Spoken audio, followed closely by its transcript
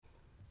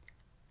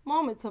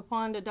moment to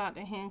ponder,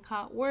 Dr.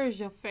 Hancock. Where is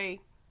your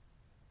faith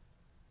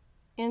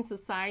in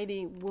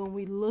society when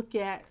we look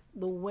at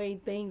the way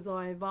things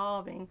are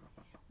evolving?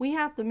 We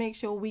have to make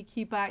sure we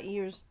keep our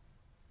ears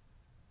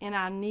and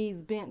our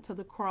knees bent to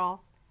the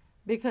cross,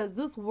 because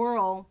this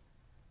world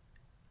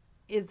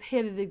is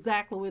headed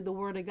exactly where the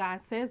Word of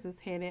God says it's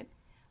headed.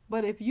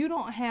 But if you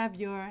don't have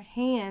your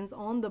hands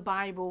on the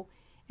Bible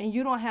and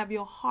you don't have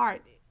your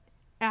heart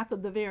after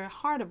the very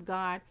heart of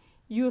God,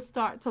 you'll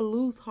start to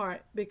lose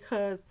heart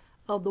because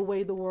of the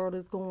way the world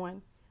is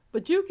going.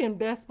 But you can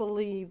best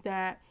believe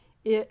that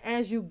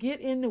as you get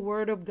in the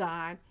Word of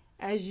God,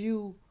 as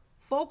you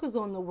focus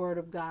on the Word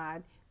of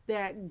God,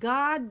 that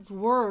God's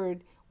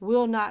Word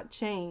will not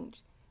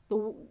change. The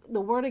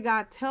Word of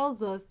God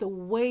tells us the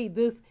way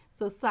this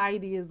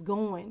society is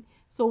going.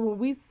 So when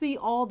we see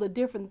all the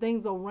different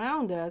things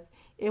around us,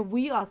 if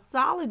we are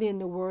solid in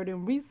the Word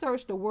and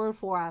research the Word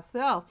for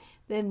ourselves,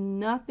 then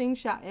nothing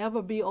shall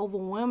ever be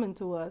overwhelming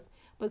to us.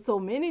 But so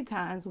many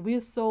times we're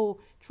so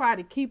try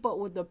to keep up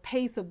with the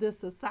pace of this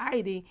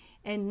society,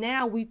 and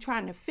now we're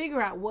trying to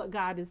figure out what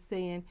God is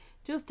saying.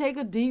 Just take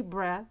a deep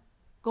breath,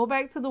 go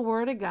back to the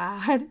Word of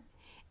God,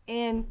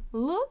 and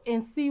look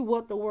and see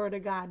what the Word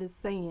of God is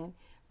saying.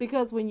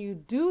 Because when you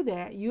do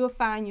that, you'll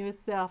find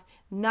yourself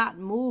not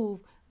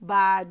moved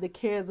by the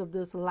cares of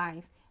this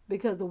life,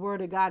 because the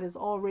Word of God is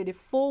already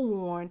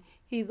forewarned.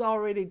 He's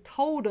already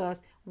told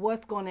us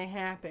what's going to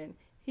happen.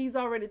 He's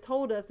already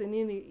told us in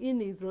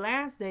these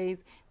last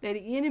days that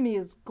the enemy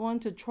is going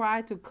to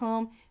try to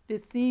come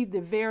deceive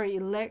the very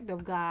elect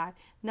of God.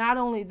 Not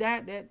only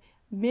that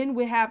men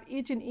will have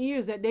itching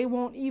ears that they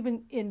won't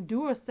even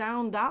endure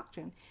sound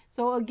doctrine.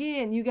 So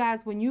again, you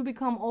guys, when you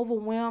become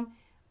overwhelmed,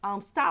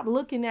 stop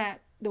looking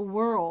at the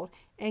world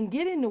and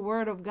get in the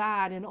Word of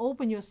God and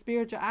open your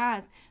spiritual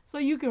eyes so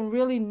you can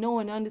really know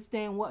and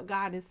understand what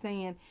God is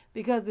saying,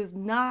 because it's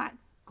not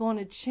going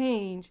to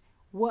change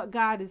what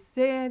God has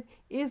said.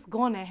 It's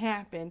going to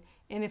happen.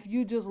 And if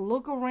you just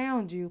look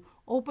around you,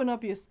 open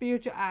up your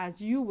spiritual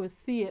eyes, you will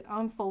see it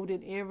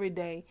unfolded every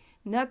day.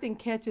 Nothing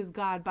catches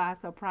God by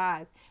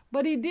surprise.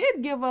 But he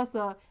did give us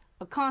a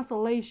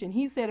consolation.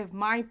 He said, if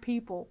my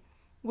people,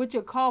 which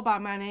are called by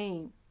my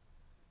name,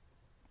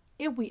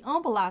 if we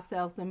humble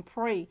ourselves and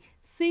pray,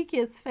 seek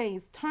his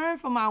face, turn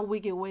from our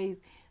wicked ways,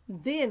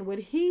 then would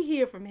he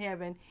hear from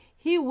heaven,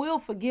 he will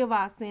forgive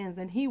our sins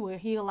and he will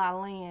heal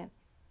our land.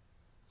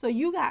 So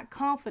you got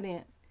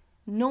confidence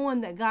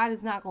knowing that God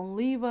is not going to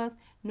leave us,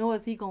 nor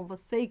is he going to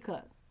forsake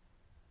us.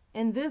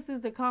 And this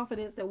is the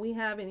confidence that we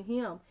have in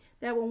him,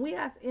 that when we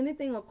ask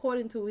anything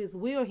according to his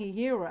will, he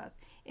hears us.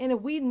 And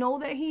if we know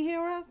that he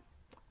hears us,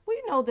 we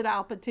know that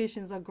our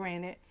petitions are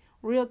granted.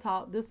 Real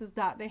talk, this is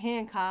Dr.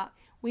 Hancock.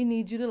 We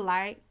need you to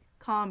like,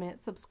 comment,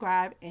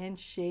 subscribe, and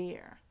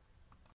share.